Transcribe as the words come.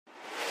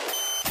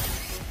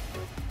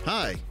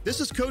Hi,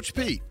 this is Coach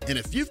Pete, and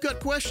if you've got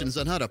questions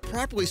on how to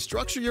properly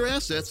structure your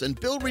assets and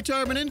build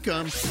retirement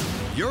income,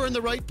 you're in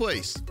the right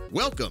place.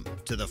 Welcome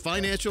to the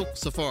Financial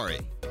Safari.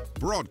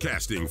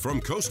 Broadcasting from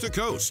coast to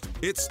coast,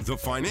 it's the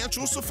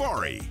Financial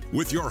Safari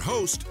with your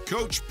host,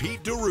 Coach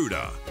Pete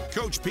D'Arruda.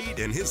 Coach Pete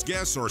and his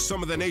guests are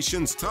some of the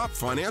nation's top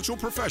financial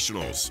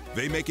professionals.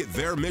 They make it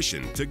their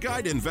mission to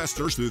guide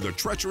investors through the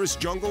treacherous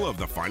jungle of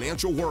the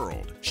financial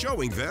world,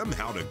 showing them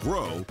how to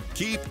grow,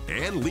 keep,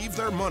 and leave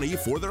their money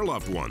for their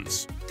loved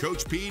ones.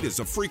 Coach Pete is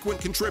a frequent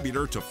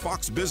contributor to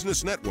Fox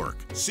Business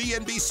Network,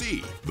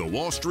 CNBC, The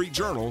Wall Street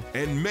Journal,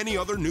 and many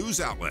other news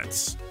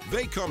outlets.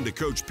 They come to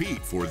Coach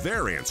Pete for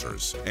their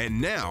answers, and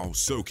now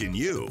so can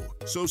you.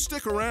 So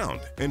stick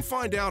around and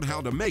find out how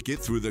to make it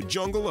through the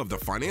jungle of the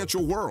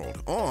financial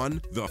world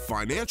on The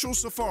Financial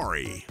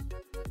Safari.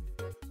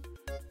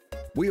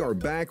 We are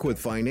back with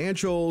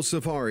Financial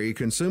Safari.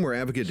 Consumer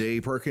advocate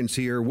Dave Perkins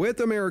here with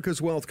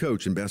America's Wealth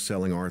Coach and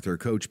best-selling author,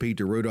 Coach Pete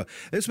D'Arruda.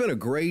 It's been a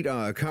great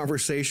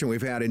conversation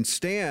we've had, and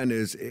Stan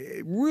is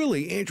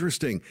really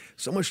interesting.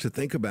 So much to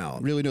think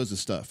about. Really knows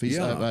his stuff.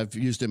 I've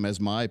used him as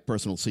my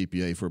personal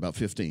CPA for about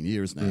 15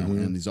 years now,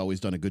 and he's always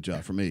done a good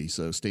job for me.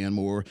 So Stan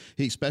Moore,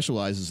 he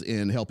specializes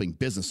in helping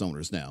business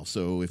owners now.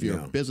 So if you're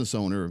a business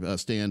owner,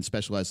 Stan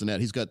specializes in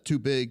that. He's got too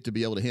big to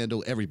be able to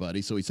handle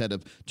everybody, so he's had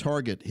to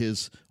target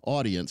his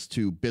audience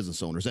to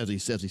business owners, as he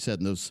said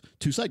in those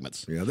two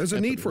segments. Yeah, there's a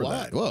need for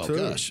that. Well,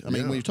 gosh. I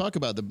mean, when you talk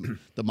about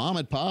the mom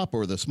and pop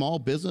or the small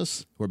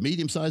business or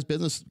medium-sized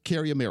business,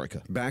 carry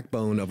America.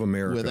 Backbone of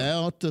America.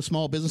 Without the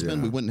small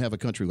businessmen, we wouldn't have a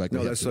country like we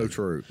have that's today. so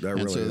true. That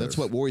really so that's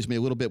what worries me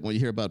a little bit when you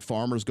hear about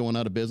farmers going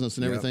out of business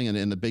and everything,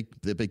 and the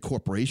big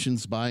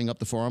corporations buying up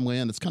the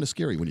farmland. It's kind of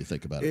scary when you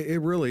think about it. It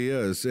really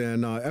is.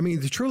 And, I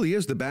mean, it truly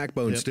is the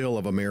backbone still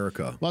of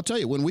America. Well, I'll tell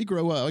you, when we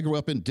grew up, I grew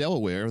up in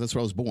Delaware. That's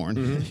where I was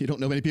born. You don't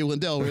know many people in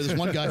Delaware. There's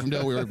one guy from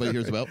Delaware everybody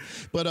hears about.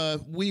 But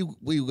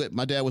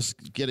my dad was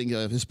getting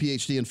his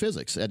PhD in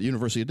physics at the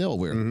University of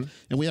Delaware. And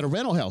we had a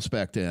rental house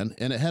back then,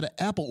 and it had an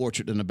apple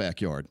orchard in the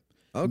backyard.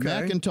 Okay.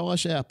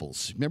 Macintosh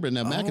apples. Remember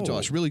now,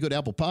 Macintosh, really good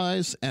apple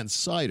pies and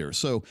cider.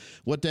 So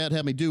what Dad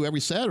had me do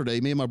every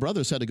Saturday, me and my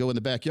brothers had to go in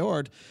the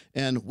backyard,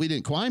 and we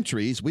didn't climb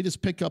trees. We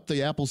just pick up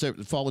the apples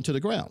that fall into the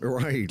ground.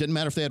 Right. Didn't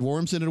matter if they had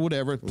worms in it or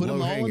whatever. Put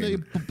them all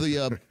in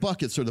the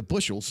buckets or the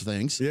bushels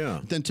things. Yeah.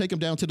 Then take them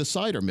down to the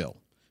cider mill.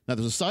 Now,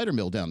 there's a cider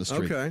mill down the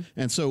street. Okay.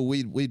 And so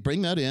we'd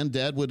bring that in.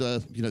 Dad would,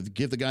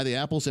 give the guy the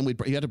apples, and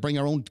he had to bring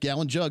our own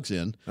gallon jugs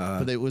in.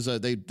 But it was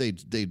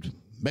they'd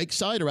make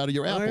cider out of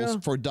your apples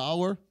for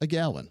 $1 a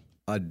gallon.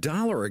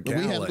 $1 a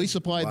gallon. We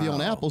supplied the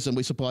own apples and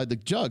we supplied the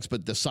jugs,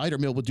 but the cider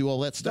mill would do all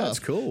that stuff. That's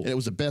cool. And it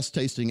was the best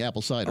tasting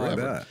apple cider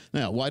ever. Bet.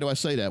 Now, why do I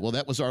say that? Well,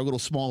 that was our little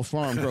small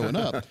farm growing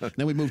up.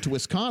 Then we moved to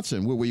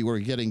Wisconsin, where we were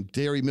getting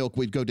dairy milk.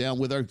 We'd go down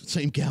with our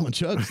same gallon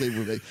jugs,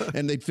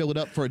 and they'd fill it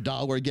up for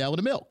 $1 a gallon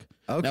of milk.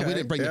 Okay. Now, we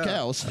didn't bring the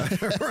cows.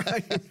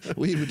 Right.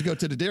 We would go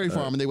to the dairy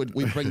farm, and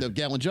we'd bring the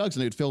gallon jugs,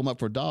 and they'd fill them up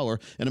for $1.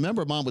 And I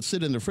remember Mom would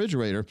sit in the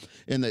refrigerator,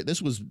 and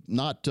this was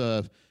not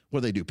what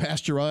do they do,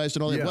 pasteurized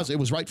and all that. It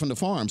was right from the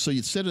farm. So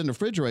you'd sit in the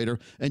refrigerator,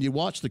 and you'd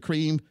watch the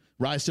cream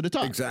rise to the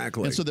top.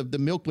 Exactly. And so the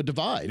milk would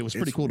divide. It was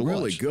pretty cool to watch.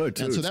 Really good,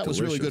 too. And so It's that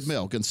was really good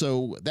milk. And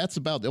so that's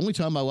about the only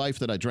time in my life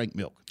that I drank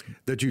milk.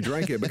 That you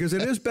drank it, because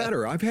it is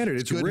better. I've had it.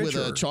 It's good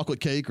richer. with chocolate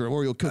cake or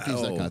Oreo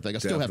cookies, that kind of thing. I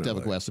still have to have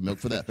a glass of milk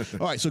for that.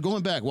 All right, so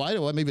going back, why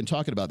do I'm even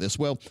talking about this?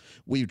 Well,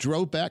 we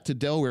drove back to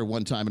Delaware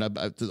one time, and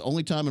the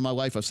only time in my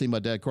life I've seen my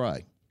dad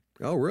cry.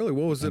 Oh, really?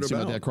 What was it I didn't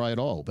about? see my dad cry at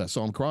all. I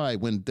saw him cry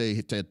when they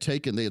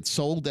had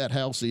sold that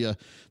house. The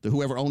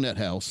whoever owned that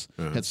house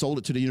had sold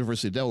it to the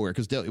University of Delaware,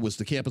 because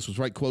the campus was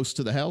right close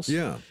to the house.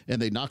 Yeah.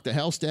 And they knocked the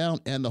house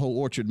down, and the whole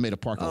orchard made a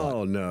parking lot.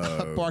 Oh, no.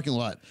 A parking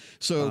lot.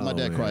 So my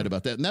dad cried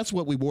about that. And that's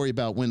what we worry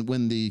about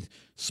when the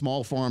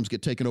small farms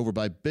get taken over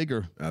by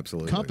bigger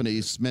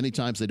companies. Many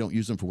times they don't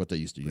use them for what they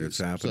used to use. It's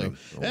happening.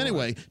 So,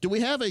 anyway, do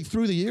we have a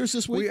through the years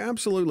this week? We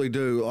absolutely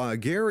do.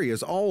 Gary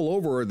is all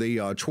over the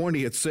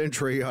 20th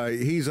century.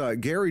 He's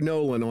Gary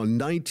Nolan on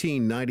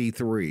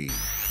 1993.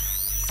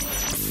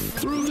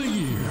 Through the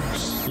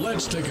years,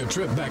 let's take a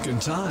trip back in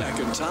time.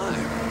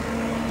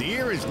 The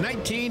year is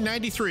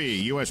 1993.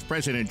 U.S.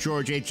 President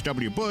George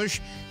H.W. Bush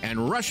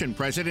and Russian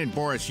President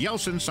Boris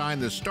Yeltsin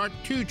signed the START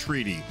II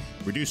Treaty,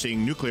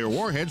 reducing nuclear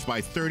warheads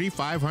by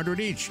 3,500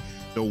 each.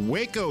 The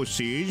Waco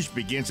siege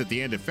begins at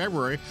the end of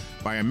February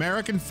by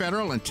American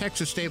federal and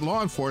Texas state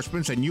law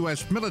enforcement and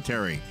U.S.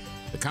 military.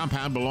 The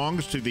compound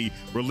belongs to the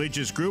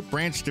religious group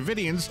Branch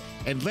Davidians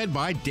and led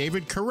by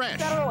David Koresh.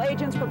 Federal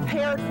agents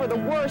prepared for the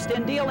worst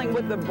in dealing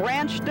with the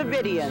Branch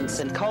Davidians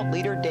and cult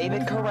leader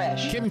David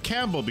Koresh. Kim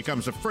Campbell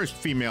becomes the first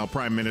female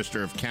Prime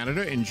Minister of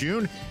Canada in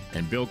June,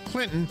 and Bill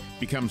Clinton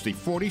becomes the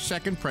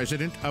 42nd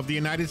President of the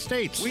United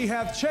States. We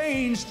have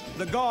changed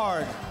the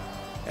guard,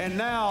 and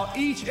now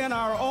each in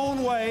our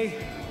own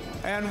way,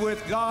 and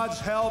with God's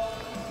help,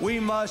 we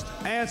must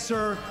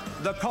answer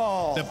the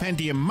call. The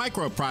Pentium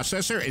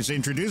microprocessor is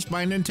introduced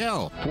by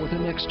Intel. For the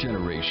next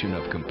generation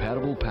of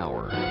compatible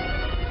power.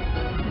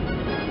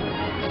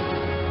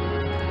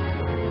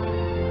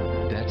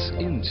 That's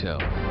Intel.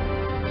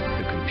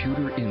 The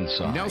Computer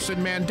Inside.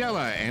 Nelson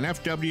Mandela and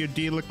F.W.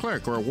 de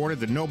Klerk were awarded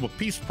the Nobel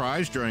Peace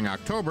Prize during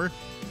October.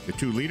 The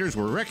two leaders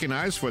were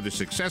recognized for the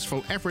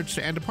successful efforts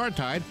to end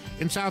apartheid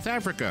in South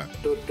Africa.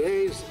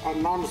 Today's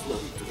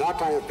announcement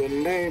that I have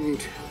been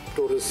named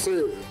to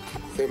receive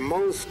the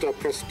most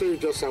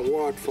prestigious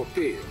award for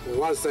peace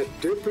was a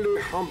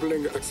deeply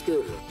humbling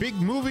experience. Big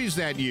movies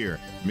that year: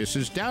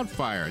 Mrs.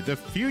 Doubtfire, The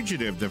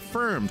Fugitive, The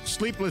Firm,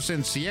 Sleepless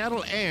in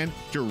Seattle, and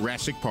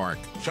Jurassic Park.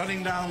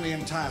 Shutting down the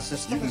entire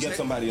system. You can get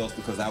somebody else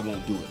because I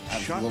won't do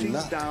it. Shutting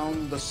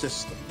down the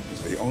system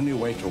is the only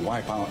way to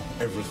wipe out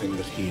everything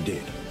that he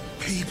did.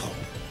 People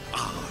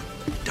are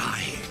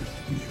dying.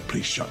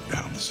 Please shut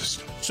down the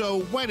system.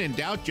 So when in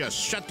doubt, just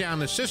shut down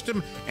the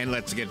system and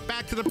let's get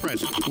back to the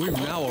present. We've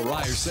now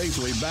arrived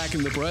safely back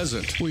in the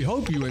present. We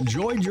hope you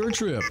enjoyed your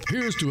trip.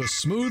 Here's to a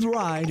smooth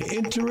ride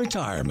into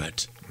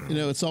retirement. You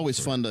know, it's always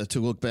fun to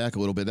look back a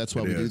little bit. That's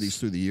why we do these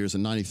through the years.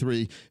 In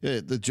 93,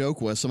 the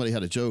joke was somebody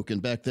had a joke,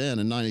 and back then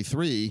in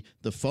 93,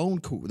 the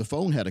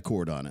phone had a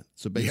cord on it.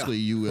 So basically,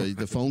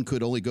 the phone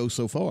could only go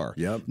so far.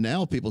 Yep.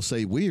 Now people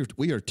say we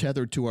are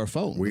tethered to our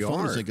phone. The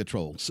phone is in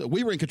control. So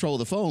we were in control of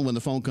the phone when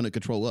the phone couldn't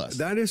control us.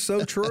 That is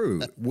so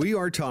true. We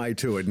are tied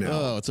to it now.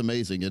 Oh, it's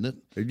amazing, isn't it?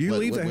 You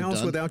leave the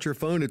house without your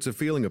phone, it's a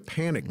feeling of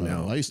panic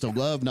now. I used to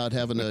love not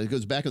having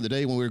because back in the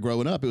day when we were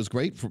growing up, it was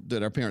great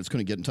that our parents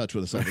couldn't get in touch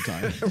with us all the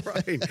time.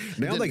 Right.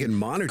 Now they can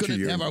monitor couldn't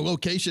you. Have our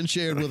location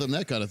shared with them,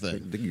 that kind of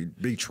thing. You'd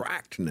be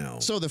tracked now.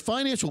 So the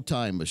financial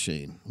time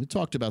machine. We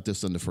talked about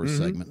this in the first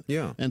segment.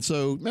 Yeah. And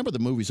so remember the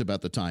movies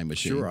about the time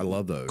machine? Sure, I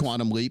love those.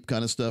 Quantum leap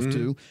kind of stuff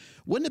too.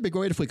 Wouldn't it be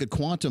great if we could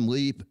quantum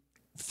leap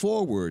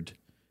forward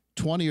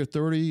 20 or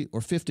 30 or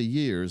 50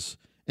 years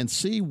and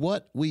see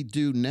what we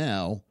do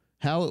now,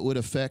 how it would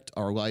affect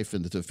our life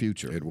into the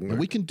future? And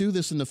we can do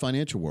this in the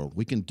financial world.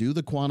 We can do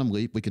the quantum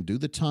leap. We can do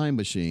the time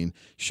machine,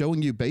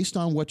 showing you based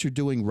on what you're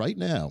doing right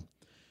now,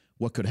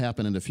 what could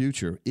happen in the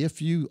future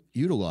if you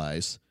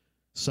utilize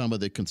some of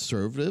the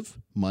conservative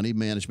money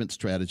management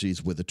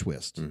strategies with a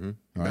twist. All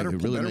right? Better,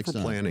 it really better makes for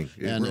sense. planning.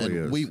 It And really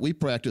is. we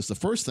practice. The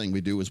first thing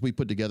we do is we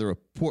put together a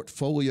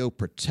portfolio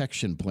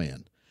protection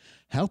plan.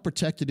 How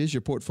protected is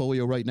your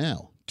portfolio right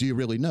now? Do you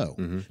really know?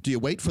 Do you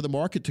wait for the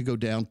market to go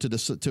down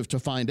to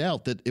find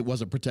out that it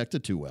wasn't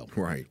protected too well?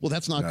 Right. Well,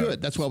 that's not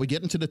good. That's why we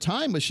get into the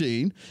time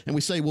machine and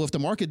we say, well, if the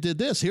market did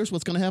this, here's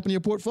what's going to happen to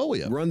your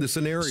portfolio. Run the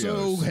scenarios.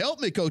 So help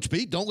me, Coach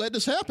Pete. Don't let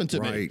this happen to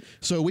me. Right.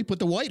 So we put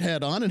the white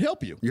hat on and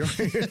help you.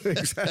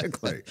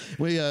 Exactly.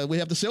 We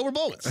have the silver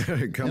bullets.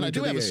 And I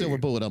do have a silver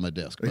bullet on my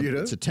desk. You do?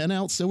 It's a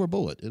 10-ounce silver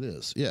bullet. It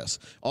is, yes.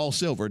 All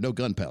silver, no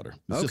gunpowder.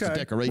 It's just a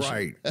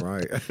decoration.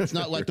 Right. It's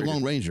not like the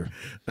Lone Ranger.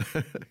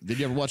 Did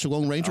you ever watch the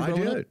Lone Ranger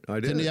growing up? I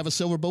did. Didn't he have a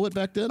silver bullet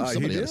back then?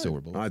 Somebody had a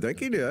silver bullet. I think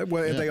he did.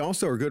 Well, they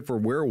also are good for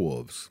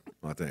werewolves,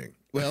 I think.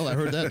 Well, I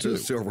heard that too.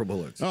 Silver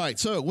bullets. All right,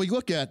 so we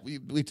look at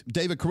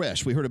David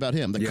Koresh. We heard about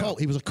him. Cult.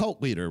 He was a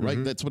cult leader,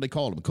 right? That's what they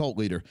called him, a cult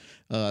leader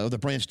of the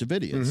Branch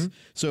Davidians.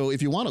 So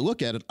if you want to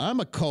look at it, I'm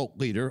a cult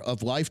leader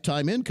of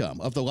lifetime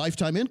income, of the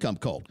lifetime income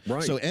cult.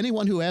 Right. So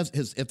anyone who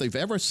if they've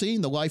ever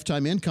seen the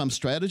lifetime income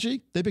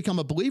strategy, they become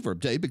a believer,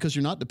 Dave, because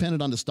you're not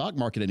dependent on the stock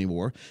market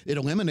anymore. It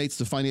eliminates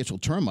the financial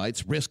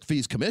termites, risk,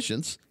 fees,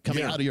 commissions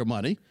coming out of your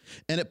money,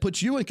 and it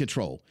puts you in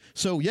control.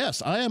 So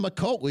yes, I am a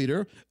cult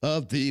leader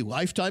of the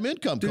lifetime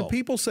income cult.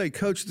 People say,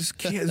 Coach, this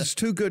is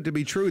too good to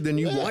be true, then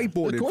you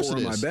whiteboard it for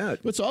them, I bet.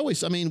 It's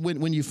always, I mean,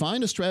 when you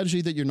find a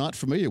strategy that you're not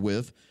familiar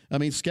with, I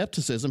mean,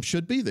 skepticism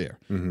should be there.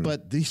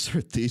 But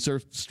these are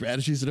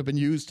strategies that have been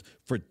used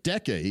for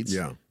decades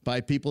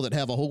by people that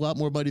have a whole lot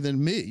more money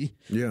than me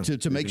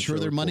to make sure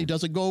their money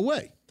doesn't go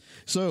away.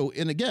 So,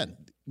 and again,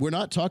 we're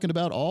not talking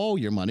about all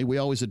your money. We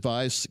always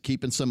advise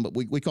keeping some,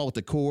 we call it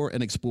the core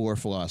and explore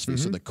philosophy.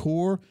 So the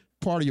core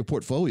part of your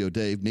portfolio,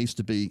 Dave, needs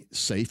to be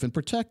safe and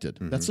protected.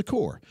 That's the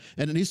core.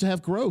 And it needs to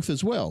have growth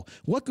as well.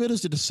 What good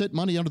is it to sit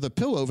money under the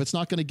pillow if it's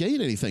not going to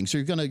gain anything? So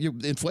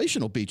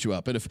inflation will beat you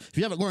up. And if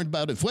you haven't learned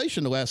about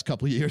inflation the last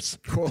couple of years,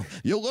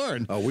 you'll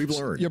learn. Oh, we've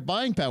learned. Your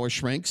buying power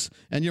shrinks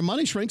and your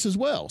money shrinks as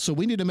well. So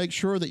we need to make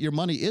sure that your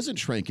money isn't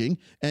shrinking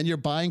and your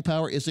buying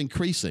power is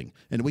increasing.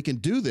 And we can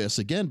do this,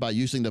 again, by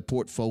using the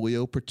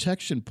portfolio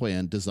protection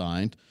plan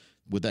designed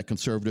with that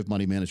conservative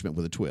money management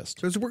with a twist.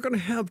 Because we're going to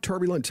have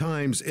turbulent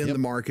times in the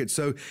market.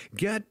 So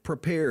get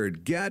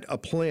prepared, get a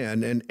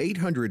plan, and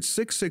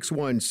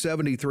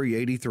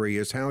 800-661-7383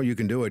 is how you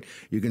can do it.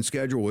 You can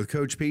schedule with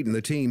Coach Pete and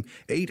the team,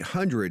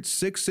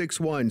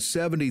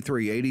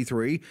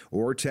 800-661-7383,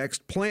 or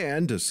text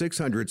PLAN to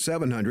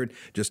 600-700.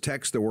 Just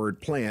text the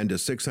word PLAN to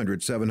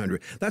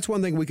 600-700. That's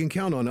one thing we can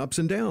count on, ups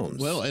and downs.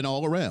 Well, and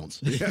all arounds.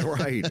 Yeah,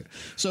 right.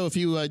 So if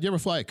you ever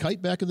fly a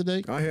kite back in the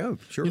day? I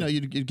have, sure.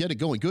 You get it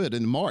going good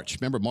in March.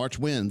 Remember, March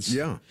winds.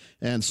 Yeah.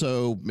 And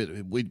so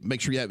we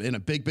make sure you have in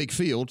a big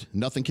field,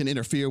 nothing can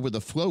interfere with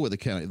the flow of the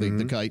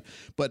kite.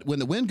 But when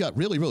the wind got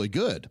really, really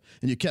good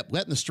and you kept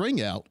letting the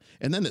string out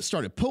and then it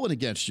started pulling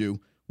against you,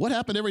 what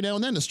happened every now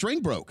and then? The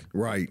string broke.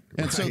 Right.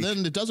 And so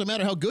then it doesn't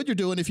matter how good you're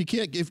doing if you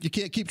can't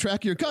keep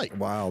track of your kite.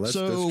 Wow, that's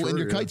true, and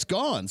your yeah. kite's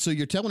gone. So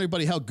you're telling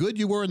everybody how good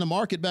you were in the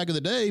market back in the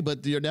day,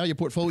 but now your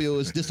portfolio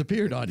has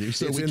disappeared on you.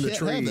 So it's we in can't the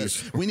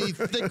trees. have that. We need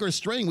thicker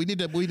string. We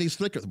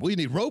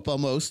need rope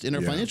almost in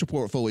our financial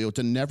portfolio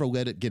to never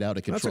let it get out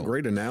of control. That's a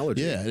great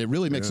analogy. Yeah, and it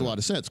really makes a lot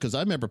of sense because I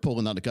remember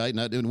pulling on the kite,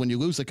 and when you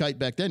lose the kite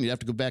back then, you have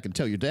to go back and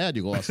tell your dad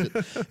you lost it.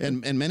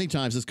 and many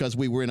times it's because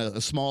we were in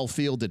a small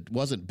field that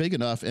wasn't big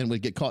enough, and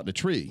we'd get caught in a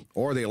tree.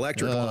 Or the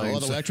electric lines. Or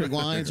the electric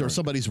lines, or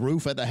somebody's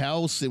roof at the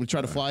house. They would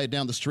try to fly it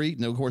down the street,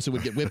 and of course it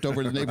would get whipped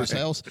over to the neighbor's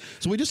house.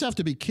 So we just have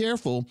to be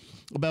careful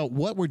about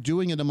what we're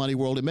doing in the money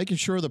world and making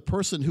sure the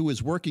person who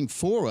is working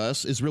for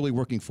us is really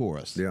working for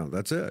us. Yeah,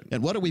 that's it.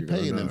 And what are we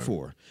paying them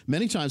for?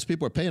 Many times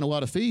people are paying a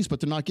lot of fees, but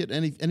they're not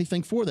getting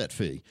anything for that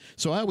fee.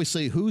 So I always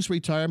say, whose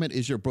retirement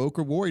is your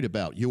broker worried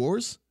about,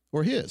 yours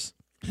or his?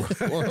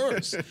 or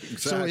hers. Exactly.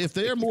 So if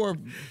they're more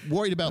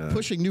worried about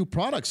pushing new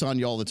products on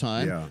you all the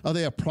time, are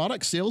they a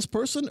product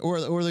salesperson or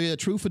are they a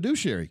true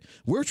fiduciary?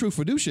 We're true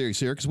fiduciaries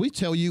here because we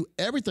tell you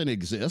everything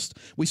exists.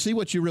 We see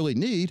what you really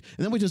need,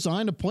 and then we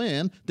design a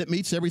plan that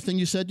meets everything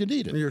you said you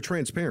needed. You're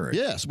transparent.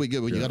 Yes, you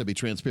got to be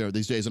transparent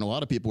these days, and a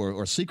lot of people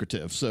are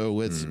secretive.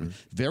 So it's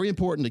very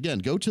important. Again,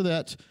 go to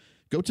that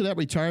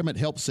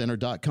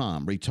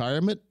retirementhelpcenter.com,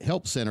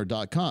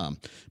 retirementhelpcenter.com.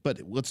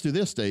 But let's do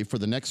this, Dave. For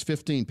the next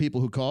 15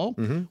 people who call,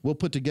 we'll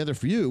put together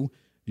for you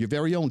your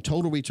very own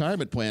total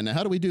retirement plan. Now,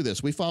 how do we do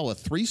this? We follow a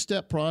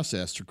 3-step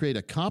process to create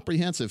a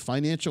comprehensive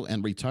financial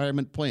and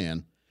retirement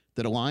plan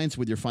that aligns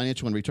with your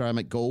financial and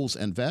retirement goals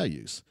and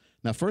values.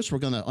 Now, first, we're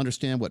going to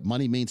understand what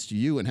money means to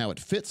you and how it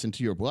fits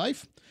into your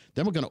life.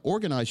 Then we're going to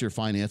organize your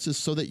finances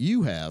so that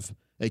you have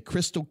a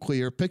crystal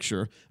clear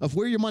picture of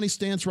where your money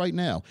stands right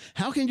now.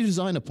 How can you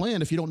design a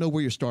plan if you don't know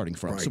where you're starting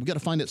from? So we've got to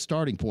find that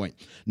starting point.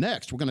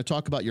 Next, we're going to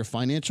talk about your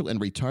financial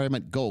and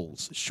retirement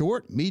goals,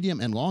 short,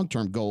 medium, and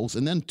long-term goals.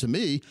 And then to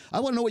me, I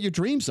want to know what your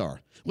dreams are.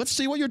 Let's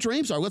see what your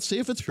dreams are. Let's see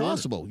if it's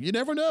possible. You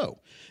never know.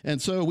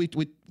 And so we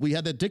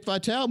had that Dick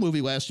Vitale movie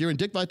last year, and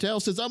Dick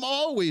Vitale says, I'm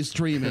always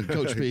dreaming,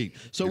 Coach Pete.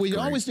 So we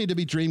always need to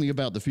be dreaming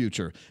about the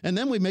future. And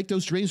then we make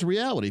those dreams a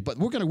reality. But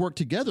we're going to work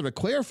together to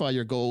clarify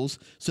your goals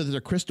so that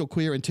they're crystal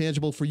clear and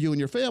tangible for you and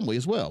your family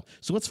as well.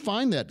 So let's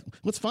find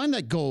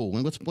that goal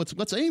and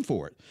let's aim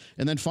for it.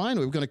 And then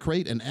finally, we're going to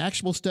create an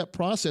actionable step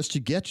process to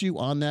get you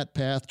on that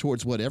path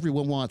towards what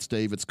everyone wants,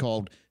 Dave. It's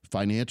called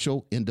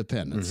financial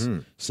independence,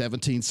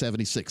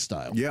 1776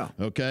 style. Yeah.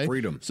 Okay.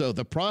 Freedom. So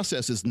the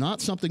process is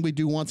not something we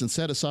do once and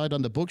set aside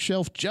on the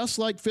bookshelf. Just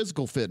like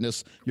physical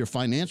fitness, your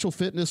financial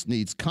fitness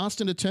needs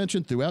constant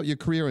attention throughout your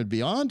career and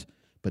beyond.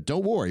 But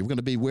don't worry, we're going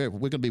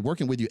to be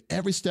working with you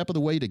every step of the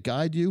way to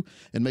guide you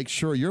and make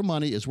sure your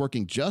money is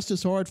working just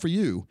as hard for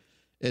you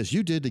as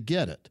you did to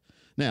get it.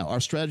 Now, our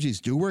strategies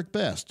do work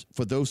best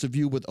for those of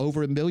you with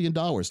over $1 million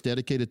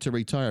dedicated to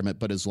retirement.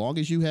 But as long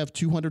as you have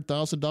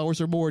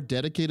 $200,000 or more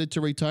dedicated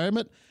to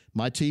retirement,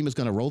 my team is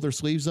going to roll their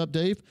sleeves up,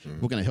 Dave.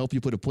 We're going to help you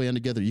put a plan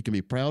together you can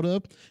be proud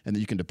of and that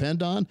you can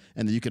depend on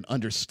and that you can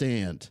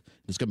understand.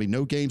 There's going to be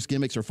no games,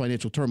 gimmicks, or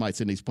financial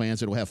termites in these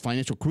plans. It'll have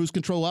financial cruise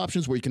control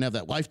options where you can have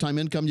that lifetime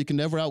income you can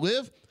never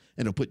outlive.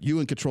 And it'll put you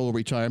in control of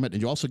retirement.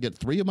 And you also get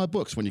 3 of my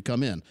books when you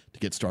come in to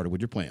get started with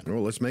your plan.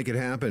 Well, let's make it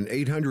happen.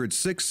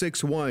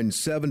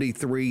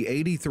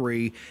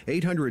 800-661-7383.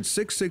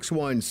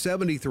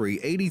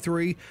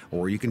 800-661-7383.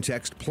 Or you can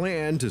text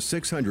PLAN to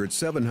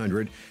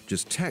 600-700.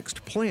 Just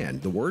text PLAN,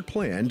 the word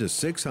PLAN, to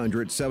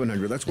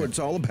 600-700. That's what it's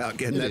all about,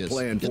 getting that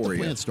plan for you. Get the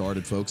plan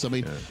started, folks. I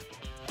mean...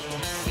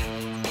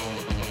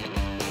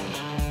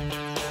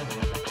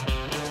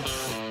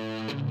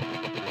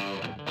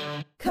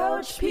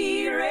 Coach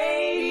P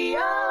Radio.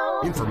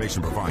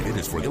 Information provided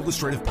is for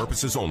illustrative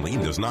purposes only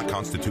and does not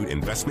constitute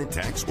investment,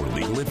 tax, or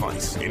legal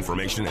advice.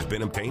 Information has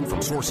been obtained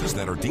from sources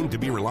that are deemed to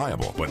be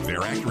reliable, but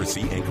their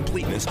accuracy and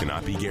completeness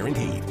cannot be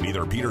guaranteed.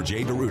 Neither Peter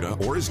J.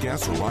 D'Arruda or his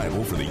guests are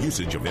liable for the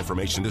usage of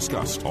information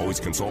discussed. Always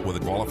consult with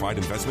a qualified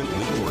investment,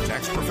 legal, or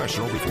tax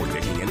professional before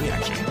taking any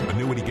action.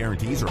 Annuity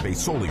guarantees are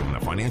based solely on the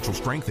financial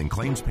strength and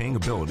claims-paying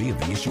ability of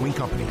the issuing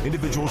company.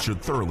 Individuals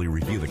should thoroughly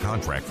review the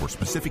contract for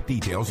specific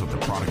details of the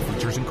product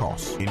features and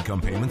costs.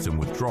 Income payments and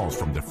withdrawals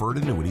from deferred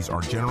annuities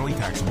are generally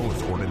taxable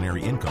as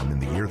ordinary income in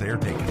the year they are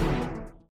taken.